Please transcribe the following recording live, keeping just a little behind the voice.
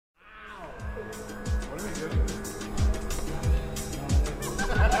What are we doing?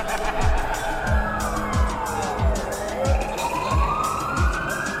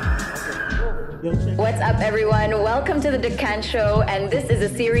 What's up, everyone? Welcome to the Deccan Show, and this is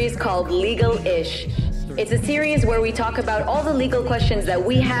a series called Legal-ish. It's a series where we talk about all the legal questions that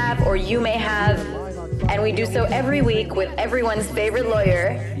we have or you may have, and we do so every week with everyone's favorite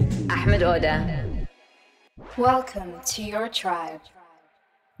lawyer, Ahmed Odeh. Welcome to your tribe.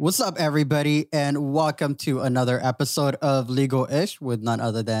 What's up, everybody, and welcome to another episode of Legal-ish with none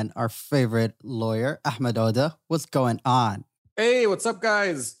other than our favorite lawyer, Ahmed Odeh. What's going on? Hey, what's up,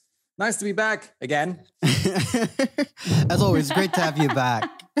 guys? Nice to be back again. As always, great to have you back.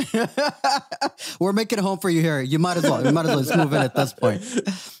 We're making a home for you here. You might as well. Just move in at this point.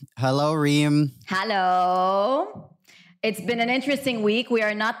 Hello, Reem. Hello. It's been an interesting week. We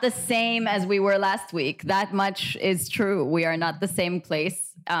are not the same as we were last week. That much is true. We are not the same place.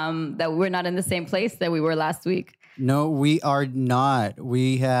 That we're not in the same place that we were last week. No, we are not.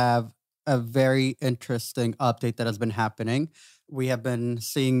 We have a very interesting update that has been happening. We have been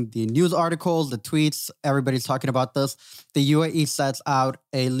seeing the news articles, the tweets. Everybody's talking about this. The UAE sets out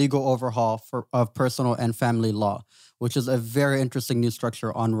a legal overhaul of personal and family law, which is a very interesting new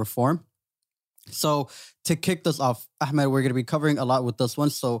structure on reform. So to kick this off, Ahmed, we're going to be covering a lot with this one.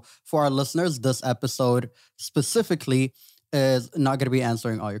 So for our listeners, this episode specifically is not going to be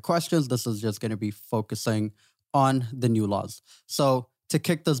answering all your questions. This is just going to be focusing on the new laws. So to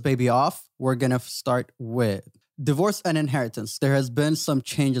kick this baby off, we're going to start with divorce and inheritance. There has been some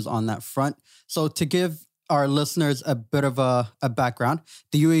changes on that front. So to give our listeners a bit of a background,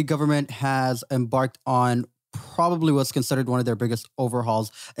 the UAE government has embarked on probably what's considered one of their biggest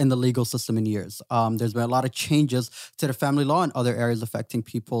overhauls in the legal system in years. There's been a lot of changes to the family law and other areas affecting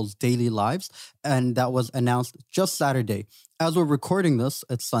people's daily lives. And that was announced just Saturday. As we're recording this,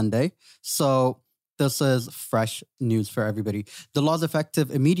 it's Sunday. So this is fresh news for everybody. The laws effective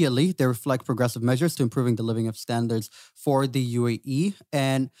immediately. They reflect progressive measures to improving the living of standards for the UAE.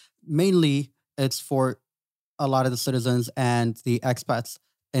 And mainly, it's for a lot of the citizens and the expats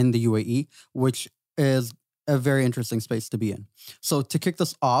in the UAE, which is a very interesting space to be in. So to kick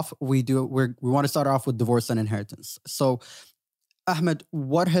this off, we want to start off with divorce and inheritance. So, Ahmed,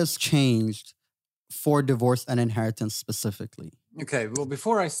 what has changed for divorce and inheritance specifically? Okay, well,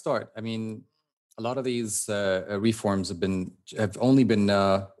 before I start, a lot of these reforms have only been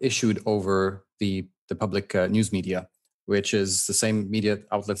issued over the public news media, which is the same media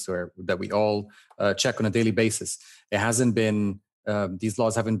outlets that we all check on a daily basis. It hasn't been these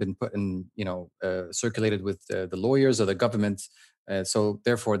laws haven't been put in, circulated with the lawyers or the government, so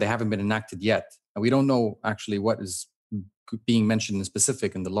therefore they haven't been enacted yet, and we don't know actually what is being mentioned in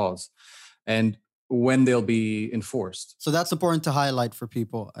specific in the laws, and when they'll be enforced. So that's important to highlight for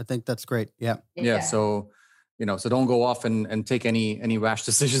people. I think that's great. Yeah. So, so don't go off and take any rash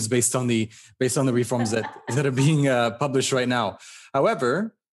decisions based on the reforms that are being published right now.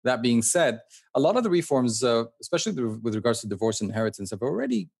 However, that being said, a lot of the reforms, especially with regards to divorce and inheritance, have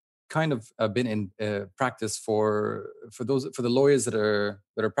already kind of been in practice for the lawyers that are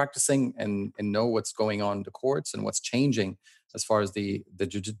practicing and know what's going on in the courts and what's changing as far as the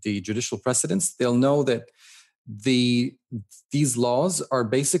judicial precedents. They'll know that these laws are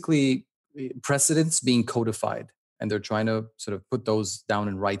basically precedents being codified, and they're trying to sort of put those down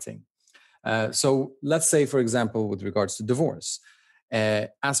in writing. So let's say, for example, with regards to divorce,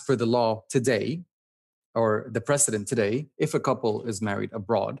 as per the law today, or the precedent today, if a couple is married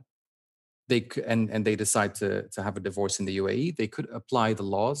abroad, and they decide to have a divorce in the UAE, they could apply the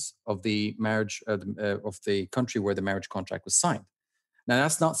laws of the marriage of the country where the marriage contract was signed. Now,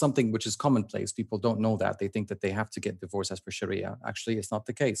 that's not something which is commonplace. People don't know that. They think that they have to get divorced as per Sharia. Actually, it's not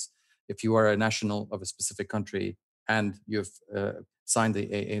the case. If you are a national of a specific country and you've signed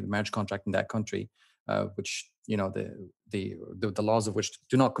a marriage contract in that country, which the laws of which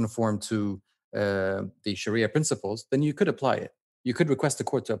do not conform to the Sharia principles, then you could apply it. You could request the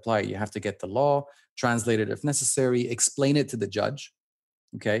court to apply it. You have to get the law, translate it if necessary, explain it to the judge,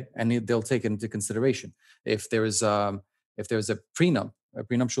 okay, and they'll take it into consideration. If there is a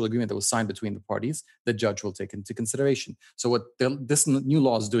prenuptial agreement that was signed between the parties, the judge will take it into consideration. So what this new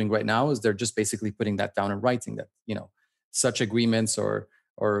law is doing right now is they're just basically putting that down in writing, that such agreements or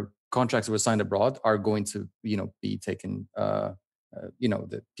contracts that were signed abroad are going to be taken. The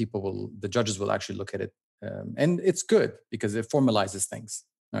judges will actually look at it. And it's good because it formalizes things,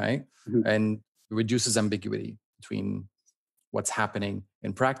 right? Mm-hmm. And reduces ambiguity between what's happening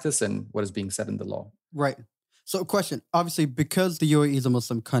in practice and what is being said in the law. Right. So question, obviously, because the UAE is a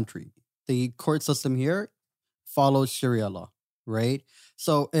Muslim country, the court system here follows Sharia law, right?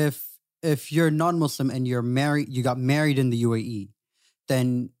 So if if you're non-Muslim and you got married in the UAE,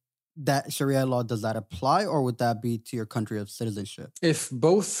 then that Sharia law, does that apply, or would that be to your country of citizenship? If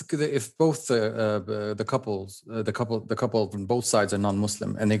both the couple from both sides are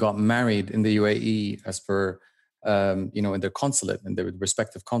non-Muslim and they got married in the UAE as per in their consulate, in their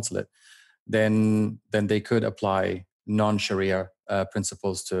respective consulate, then they could apply non-Sharia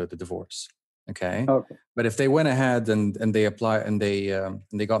principles to the divorce. Okay. But if they went ahead and they apply and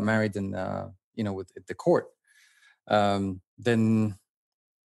they got married in with the court, then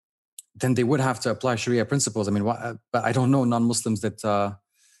they would have to apply Sharia principles. I mean, but I don't know non-Muslims that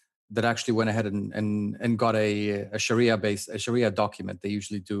actually went ahead and got a Sharia document. They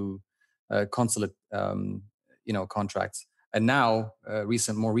usually do consulate contracts, and now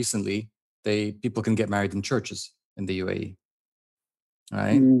more recently, people can get married in churches in the UAE.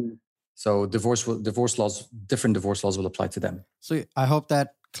 Right. So different divorce laws will apply to them. So I hope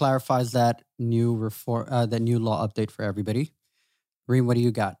that clarifies that new law update for everybody. Reem, what do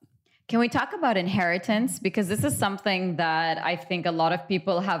you got? Can we talk about inheritance? Because this is something that I think a lot of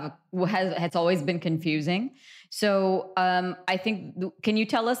people has always been confusing. So I think, can you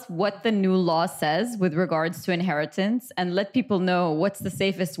tell us what the new law says with regards to inheritance, and let people know what's the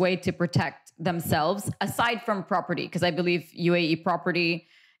safest way to protect themselves aside from property? Because I believe UAE property,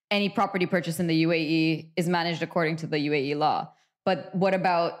 any property purchase in the UAE is managed according to the UAE law. But what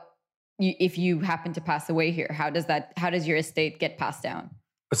about if you happen to pass away here? How does your estate get passed down?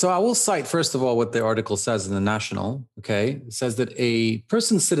 So I will cite, first of all, what the article says in the National. Okay. It says that a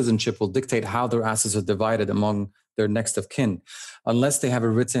person's citizenship will dictate how their assets are divided among their next of kin, unless they have a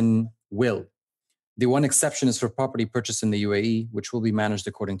written will. The one exception is for property purchased in the UAE, which will be managed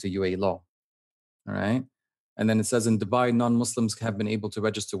according to UAE law. All right. And then it says in Dubai, non-Muslims have been able to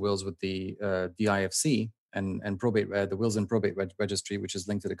register wills with the DIFC and probate, the wills and probate registry, which is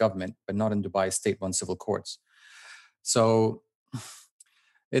linked to the government, but not in Dubai state-run civil courts. So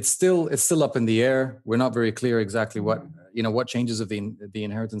it's still up in the air. We're not very clear exactly what changes of the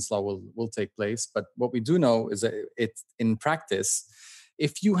inheritance law will take place. But what we do know is that in practice,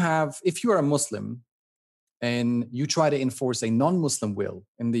 if you are a Muslim and you try to enforce a non-Muslim will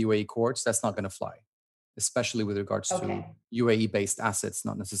in the UAE courts, that's not going to fly, especially with regards to UAE-based assets,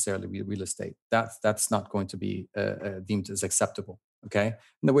 not necessarily real estate. That's not going to be deemed as acceptable. Okay,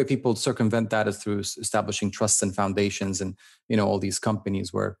 and the way people circumvent that is through establishing trusts and foundations, and all these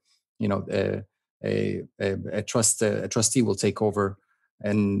companies where a trustee will take over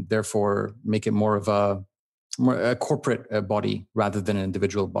and therefore make it more of a corporate body rather than an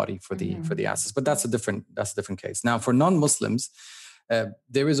individual body for the assets. But that's a different case. Now, for non-Muslims,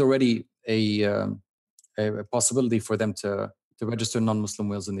 there is already a possibility for them to register non-Muslim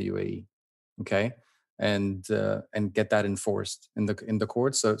wills in the UAE. Okay. And get that enforced in the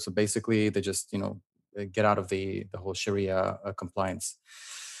courts. So basically, they just get out of the whole Sharia compliance.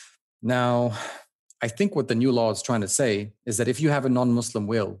 Now, I think what the new law is trying to say is that if you have a non-Muslim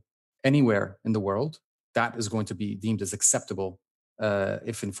will anywhere in the world, that is going to be deemed as acceptable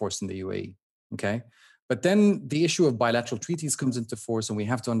if enforced in the UAE. Okay, but then the issue of bilateral treaties comes into force, and we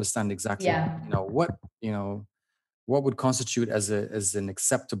have to understand exactly what would constitute as an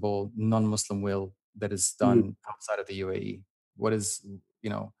acceptable non-Muslim will that is done outside of the UAE. What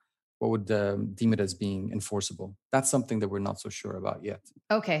would deem it as being enforceable? That's something that we're not so sure about yet.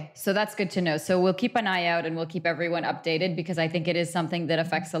 Okay, so that's good to know. So we'll keep an eye out and we'll keep everyone updated, because I think it is something that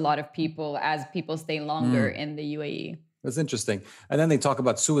affects a lot of people as people stay longer in the UAE. That's interesting. And then they talk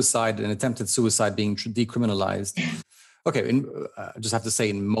about suicide and attempted suicide being decriminalized. Okay, I just have to say,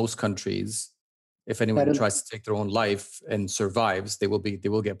 in most countries, if anyone tries to take their own life and survives, they will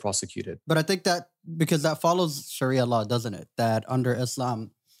get prosecuted. But I think that because that follows Sharia law, doesn't it? That under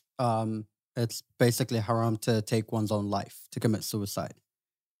Islam, it's basically haram to take one's own life, to commit suicide,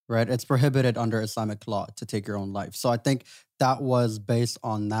 right? It's prohibited under Islamic law to take your own life. So I think that was based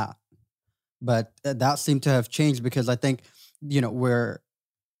on that. But that seemed to have changed because I think, and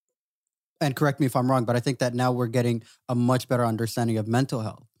correct me if I'm wrong, but I think that now we're getting a much better understanding of mental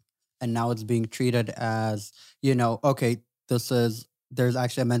health. And now it's being treated as, okay, there's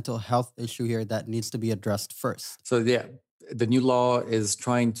actually a mental health issue here that needs to be addressed first. So yeah, the new law is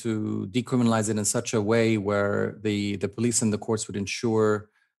trying to decriminalize it in such a way where the police and the courts would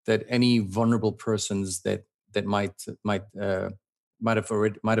ensure that any vulnerable persons that might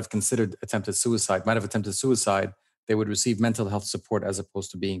have considered attempted suicide, they would receive mental health support as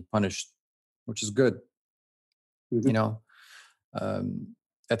opposed to being punished, which is good.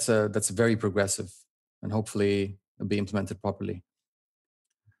 That's very progressive, and hopefully it'll be implemented properly.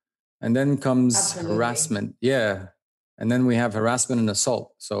 And then comes harassment. Yeah. And then we have harassment and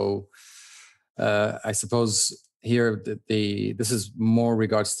assault. So I suppose here this is more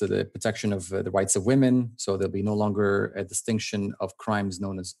regards to the protection of the rights of women. So there'll be no longer a distinction of crimes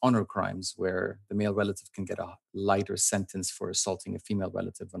known as honor crimes, where the male relative can get a lighter sentence for assaulting a female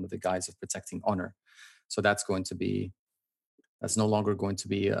relative under the guise of protecting honor. So that's no longer going to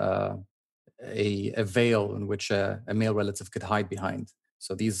be a veil in which a male relative could hide behind.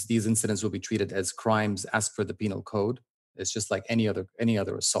 So these incidents will be treated as crimes as per the penal code. It's just like any other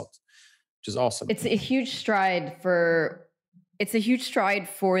assault, which is awesome. It's a huge stride for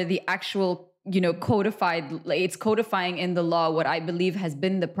the actual, it's codifying in the law what I believe has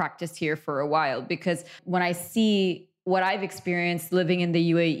been the practice here for a while. Because when I see what I've experienced living in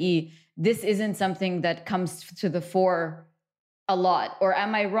the UAE, this isn't something that comes to the fore a lot. Or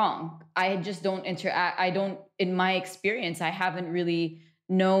am I wrong? I just don't in my experience, I haven't really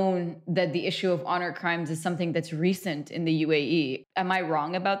known that the issue of honor crimes is something that's recent in the UAE. Am I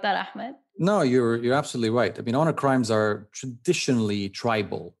wrong about that, Ahmed? No, you're absolutely right. I mean, honor crimes are traditionally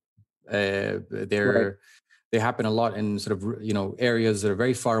tribal. They happen a lot in sort of areas that are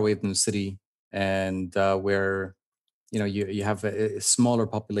very far away from the city, and where you have smaller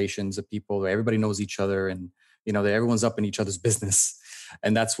populations of people where everybody knows each other, and everyone's up in each other's business,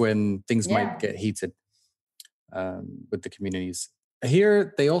 and that's when things might get heated with the communities.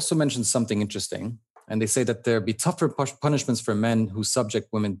 Here, they also mentioned something interesting, and they say that there'd be tougher punishments for men who subject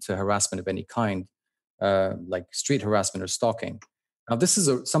women to harassment of any kind, like street harassment or stalking. Now, this is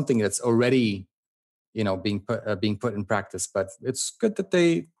something that's already, being put in practice, but it's good that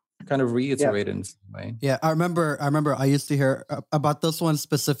they kind of reiterate it in some way. Yeah, I remember I used to hear about this one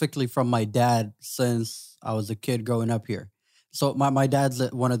specifically from my dad since I was a kid growing up here. So my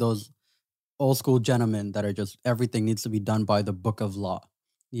dad's one of those old school gentlemen that are just everything needs to be done by the book of law,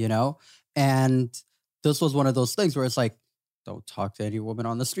 And this was one of those things where it's like, don't talk to any woman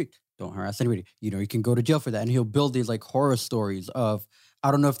on the street. Don't harass anybody. You can go to jail for that. And he'll build these like horror stories of, I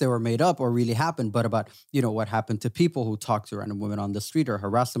don't know if they were made up or really happened, but about, what happened to people who talk to random women on the street or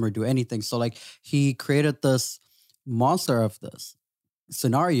harass them or do anything. So like he created this monster of this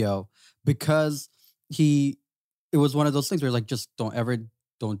scenario because it was one of those things where like, just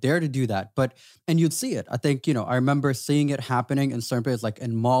don't dare to do that. And you'd see it. I think, I remember seeing it happening in certain places, like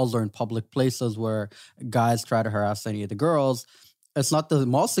in malls or in public places where guys try to harass any of the girls. It's not the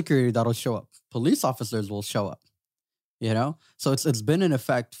mall security that'll show up. Police officers will show up, So it's been in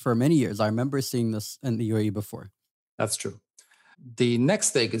effect for many years. I remember seeing this in the UAE before. That's true. The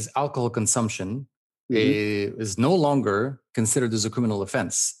next thing is alcohol consumption is no longer considered as a criminal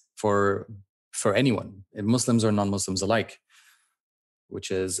offense for anyone, Muslims or non-Muslims alike,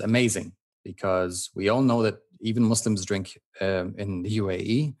 which is amazing because we all know that even Muslims drink in the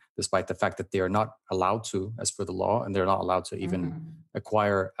UAE, despite the fact that they are not allowed to, as per the law, and they're not allowed to even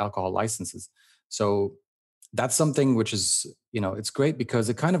acquire alcohol licenses. So that's something which is, it's great because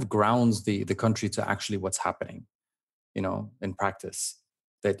it kind of grounds the country to actually what's happening, in practice.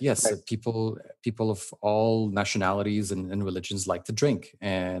 That yes, people of all nationalities and religions like to drink,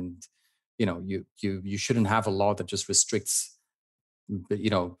 and you shouldn't have a law that just restricts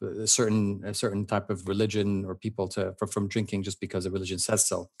a certain type of religion or people from drinking just because the religion says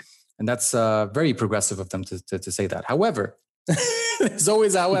so. And that's very progressive of them to say that. However, there's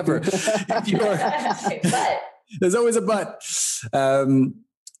always however. There's always a but.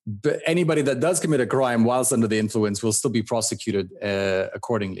 But anybody that does commit a crime whilst under the influence will still be prosecuted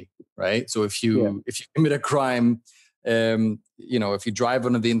accordingly, right? So if you commit a crime, if you drive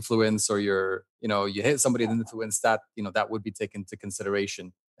under the influence or you hit somebody under the influence, that would be taken into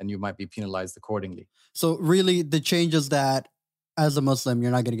consideration and you might be penalized accordingly. So really the change is that as a Muslim,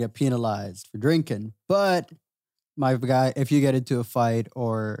 you're not going to get penalized for drinking, but my guy, if you get into a fight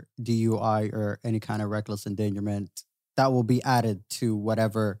or DUI or any kind of reckless endangerment, that will be added to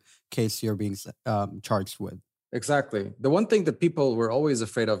whatever case you're being charged with. Exactly. The one thing that people were always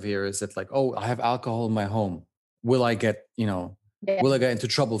afraid of here is that like, oh, I have alcohol in my home. Will I get, will I get into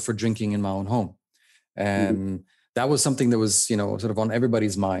trouble for drinking in my own home? And that was something that was, sort of on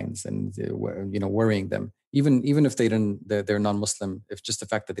everybody's minds and, worrying them, even if they're non-Muslim, if just the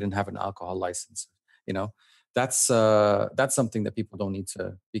fact that they didn't have an alcohol license, that's something that people don't need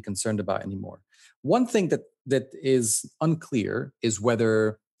to be concerned about anymore. One thing that is unclear is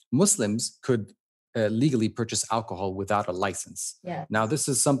whether Muslims could legally purchase alcohol without a license. Yeah. Now, this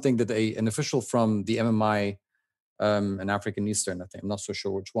is something that an official from the MMI, an African Eastern, I think, I'm not so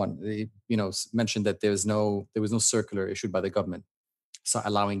sure which one, they, mentioned that there was no circular issued by the government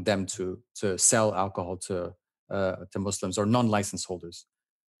allowing them to sell alcohol to Muslims or non-license holders.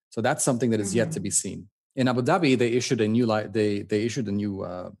 So that's something that is yet to be seen. In Abu Dhabi, they issued a new,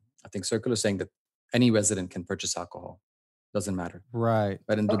 I think, circular saying that any resident can purchase alcohol. Doesn't matter. Right.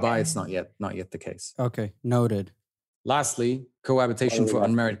 But in Dubai, it's not yet the case. Okay, noted. Lastly, cohabitation for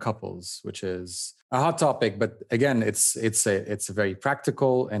unmarried couples, which is a hot topic, but again, it's very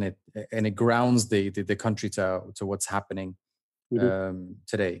practical, and it grounds the country to what's happening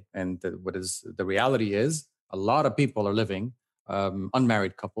today. And the reality is, a lot of people are living,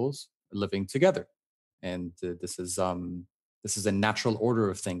 unmarried couples living together, and this is a natural order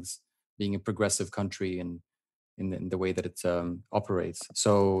of things, being a progressive country and in the way that it operates.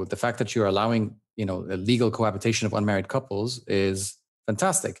 So the fact that you're allowing, a legal cohabitation of unmarried couples is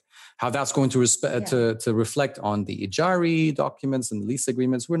fantastic. How that's going to reflect on the ijari documents and lease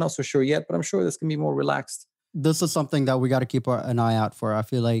agreements, we're not so sure yet, but I'm sure this can be more relaxed. This is something that we got to keep an eye out for. I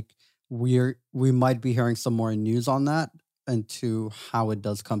feel like we might be hearing some more news on that, and to how it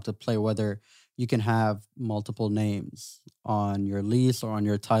does come to play, whether you can have multiple names on your lease or on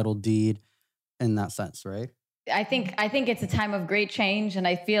your title deed in that sense, right? I think it's a time of great change, and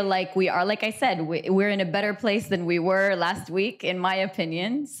I feel like we are, like I said, we're in a better place than we were last week, in my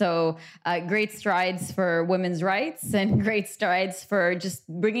opinion. So great strides for women's rights, and great strides for just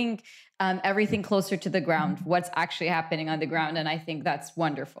bringing everything closer to the ground, what's actually happening on the ground. And I think that's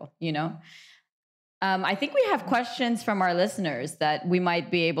wonderful, I think we have questions from our listeners that we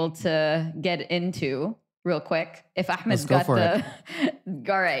might be able to get into real quick. If Ahmed's got the...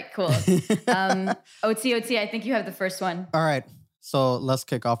 All right, cool. OT, I think you have the first one. All right, so let's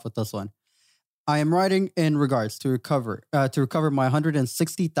kick off with this one. I am writing in regards to recover my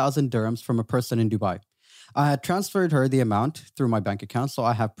 160,000 dirhams from a person in Dubai. I had transferred her the amount through my bank account, so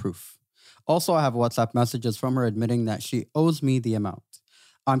I have proof. Also, I have WhatsApp messages from her admitting that she owes me the amount.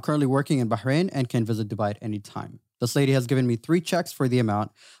 I'm currently working in Bahrain and can visit Dubai at any time. This lady has given me 3 checks for the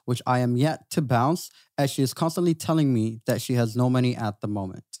amount, which I am yet to bounce, as she is constantly telling me that she has no money at the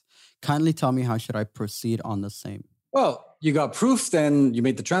moment. Kindly tell me, how should I proceed on the same? Well, you got proof, then you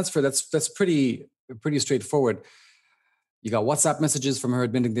made the transfer. That's pretty straightforward. You got WhatsApp messages from her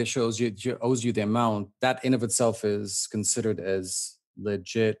admitting that she owes you the amount. That in of itself is considered as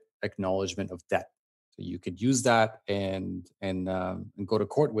legit acknowledgement of debt. So you could use that and go to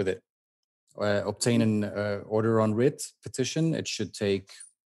court with it. Obtain an order on writ petition. It should take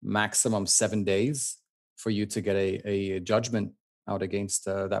maximum 7 days for you to get a judgment out against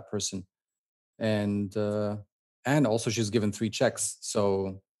that person, and also she's given 3 checks.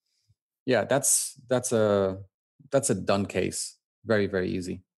 So yeah, that's a done case. Very, very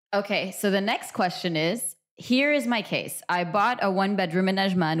easy. Okay, so the next question is, here is my case. I bought a 1-bedroom in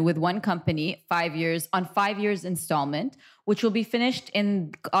Ajman with one company, 5 years on 5 years installment, which will be finished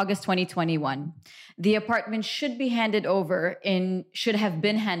in August 2021. The apartment should have been handed over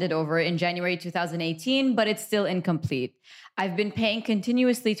in January 2018, but it's still incomplete. I've been paying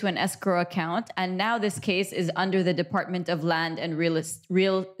continuously to an escrow account, and now this case is under the Department of Land and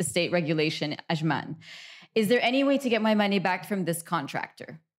Real Estate Regulation, Ajman. Is there any way to get my money back from this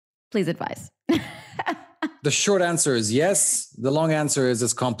contractor? Please advise. The short answer is yes. The long answer is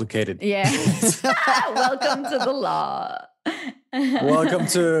it's complicated. Yeah. Welcome to the law. Welcome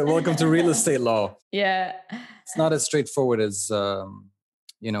to real estate law. Yeah. It's not as straightforward as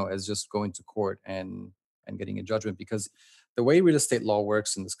as just going to court and getting a judgment, because the way real estate law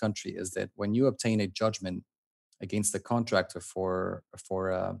works in this country is that when you obtain a judgment against the contractor for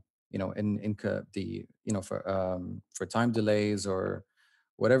time delays or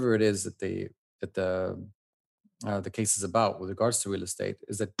whatever it is that the case is about with regards to real estate,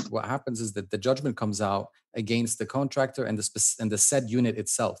 is that what happens is that the judgment comes out against the contractor and the said unit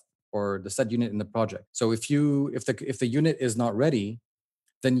itself, or the said unit in the project. So if the unit is not ready,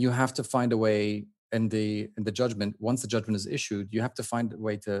 then you have to find a way in the judgment. Once the judgment is issued, you have to find a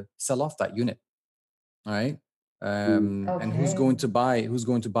way to sell off that unit. All right. And who's going to buy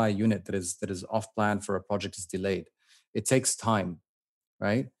a unit that is off plan for a project is delayed? It takes time,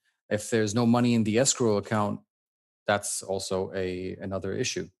 right? If there's no money in the escrow account, that's also another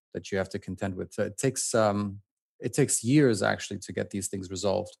issue that you have to contend with. So it takes years actually to get these things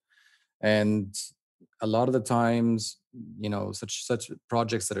resolved, and a lot of the times, such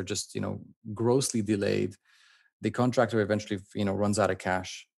projects that are just grossly delayed, the contractor eventually runs out of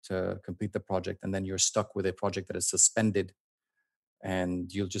cash to complete the project, and then you're stuck with a project that is suspended,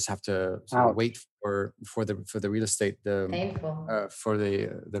 and you'll just have to wait for the real estate for the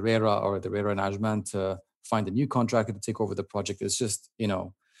RERA or the RERA in Ajman to find a new contractor to take over the project. It's just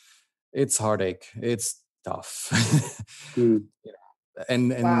it's heartache. It's tough.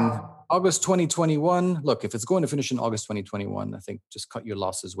 And August 2021. Look, if it's going to finish in August 2021, I think just cut your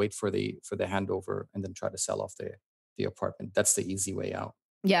losses, wait for the handover, and then try to sell off the apartment. That's the easy way out.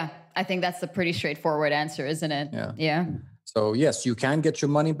 Yeah, I think that's a pretty straightforward answer, isn't it? Yeah. So yes, you can get your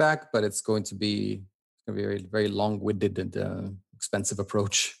money back, but it's going to be a very, very long-winded and expensive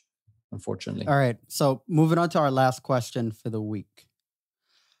approach, unfortunately. All right. So moving on to our last question for the week.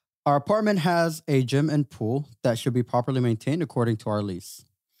 Our apartment has a gym and pool that should be properly maintained according to our lease.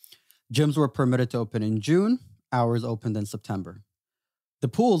 Gyms were permitted to open in June, hours opened in September. The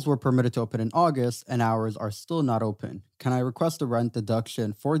pools were permitted to open in August, and hours are still not open. Can I request a rent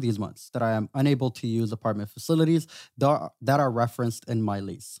deduction for these months that I am unable to use apartment facilities that are referenced in my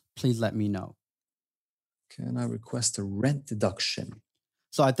lease? Please let me know. Can I request a rent deduction?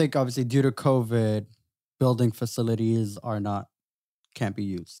 So I think obviously due to COVID, building facilities can't be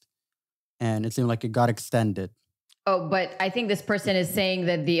used. And it seemed like it got extended. Oh, but I think this person is saying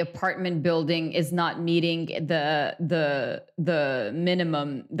that the apartment building is not meeting the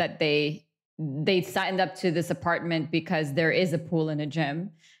minimum that they signed up to this apartment because there is a pool and a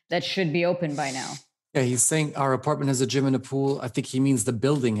gym that should be open by now. Yeah, he's saying our apartment has a gym and a pool. I think he means the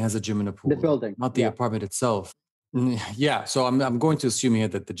building has a gym and a pool. The building, not the apartment itself. Yeah, so I'm going to assume here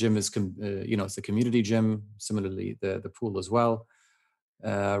that the gym is, it's a community gym. Similarly, the pool as well.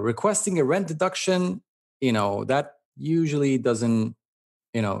 Requesting a rent deduction, that usually doesn't,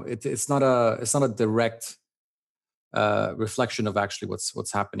 it's not a direct reflection of actually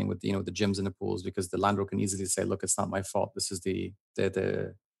what's happening with the gyms and the pools, because the landlord can easily say, look, it's not my fault. This is the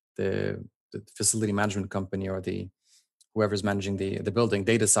facility management company or whoever's managing the building.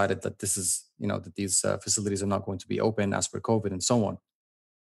 They decided that this is, that these facilities are not going to be open as per COVID and so on.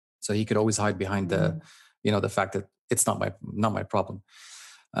 So he could always hide behind the fact that it's not my problem.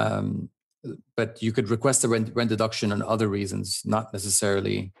 But you could request a rent deduction on other reasons, not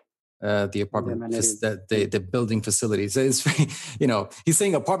necessarily the apartment, the building facilities. It's, he's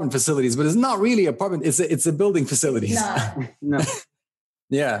saying apartment facilities, but it's not really apartment. It's a building facilities. No.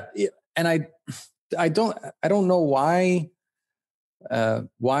 Yeah, and I don't know why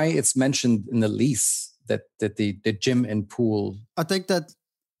it's mentioned in the lease that the gym and pool. I think that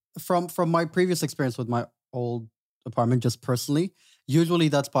from my previous experience with my old apartment, just personally, usually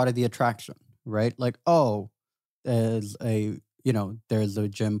that's part of the attraction, right? Like, there's a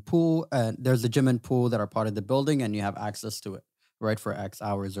gym pool, and there's a gym and pool that are part of the building, and you have access to it, right, for X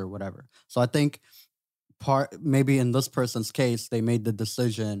hours or whatever. So I think maybe in this person's case, they made the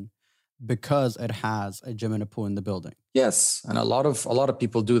decision because it has a gym and a pool in the building. Yes, and a lot of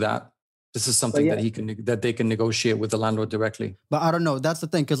people do that. This is something that they can negotiate with the landlord directly. But I don't know. That's the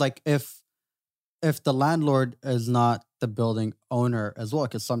thing, because like if the landlord is not the building owner as well,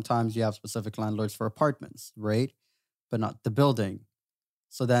 because sometimes you have specific landlords for apartments, right? But not the building.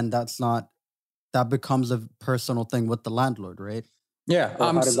 So then that becomes a personal thing with the landlord, right? Yeah,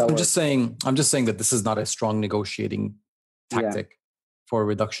 I'm just saying that this is not a strong negotiating tactic for a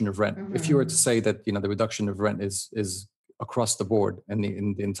reduction of rent. Mm-hmm. If you were to say that the reduction of rent is across the board, and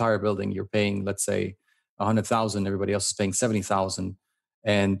in the entire building you're paying, let's say, 100,000, everybody else is paying 70,000,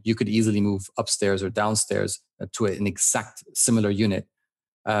 and you could easily move upstairs or downstairs to an exact similar unit,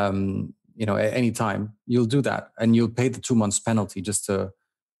 at any time, you'll do that, and you'll pay the 2 months penalty just to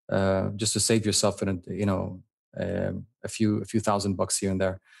save yourself a few $1,000 here and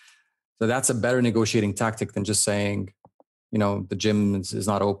there. So that's a better negotiating tactic than just saying, the gym is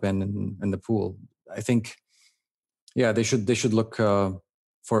not open and the pool. I think, they should look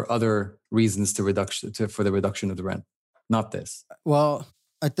for other reasons for the reduction of the rent, not this. Well,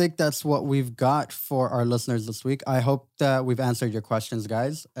 I think that's what we've got for our listeners this week. I hope that we've answered your questions,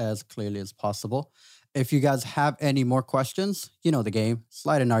 guys, as clearly as possible. If you guys have any more questions, you know the game.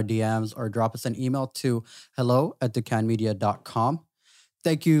 Slide in our DMs or drop us an email to hello@dukanmedia.com.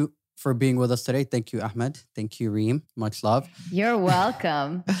 Thank you for being with us today. Thank you, Ahmed. Thank you, Reem. Much love. You're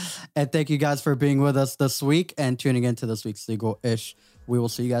welcome. And thank you guys for being with us this week and tuning into this week's Legal Ish. We will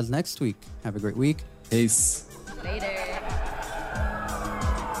see you guys next week. Have a great week. Peace. Later.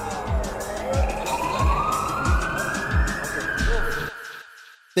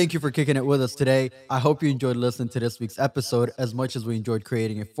 Thank you for kicking it with us today. I hope you enjoyed listening to this week's episode as much as we enjoyed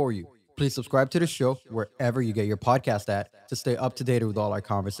creating it for you. Please subscribe to the show wherever you get your podcast at to stay up to date with all our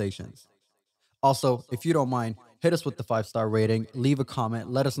conversations. Also, if you don't mind, hit us with the 5-star rating, leave a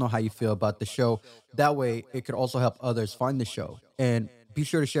comment, let us know how you feel about the show. That way, it could also help others find the show. And be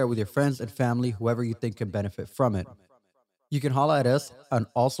sure to share it with your friends and family, whoever you think can benefit from it. You can holler at us on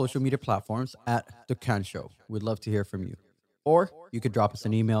all social media platforms at The Can Show. We'd love to hear from you. Or you could drop us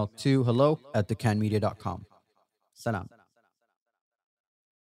an email to hello@thecanmedia.com. Salam.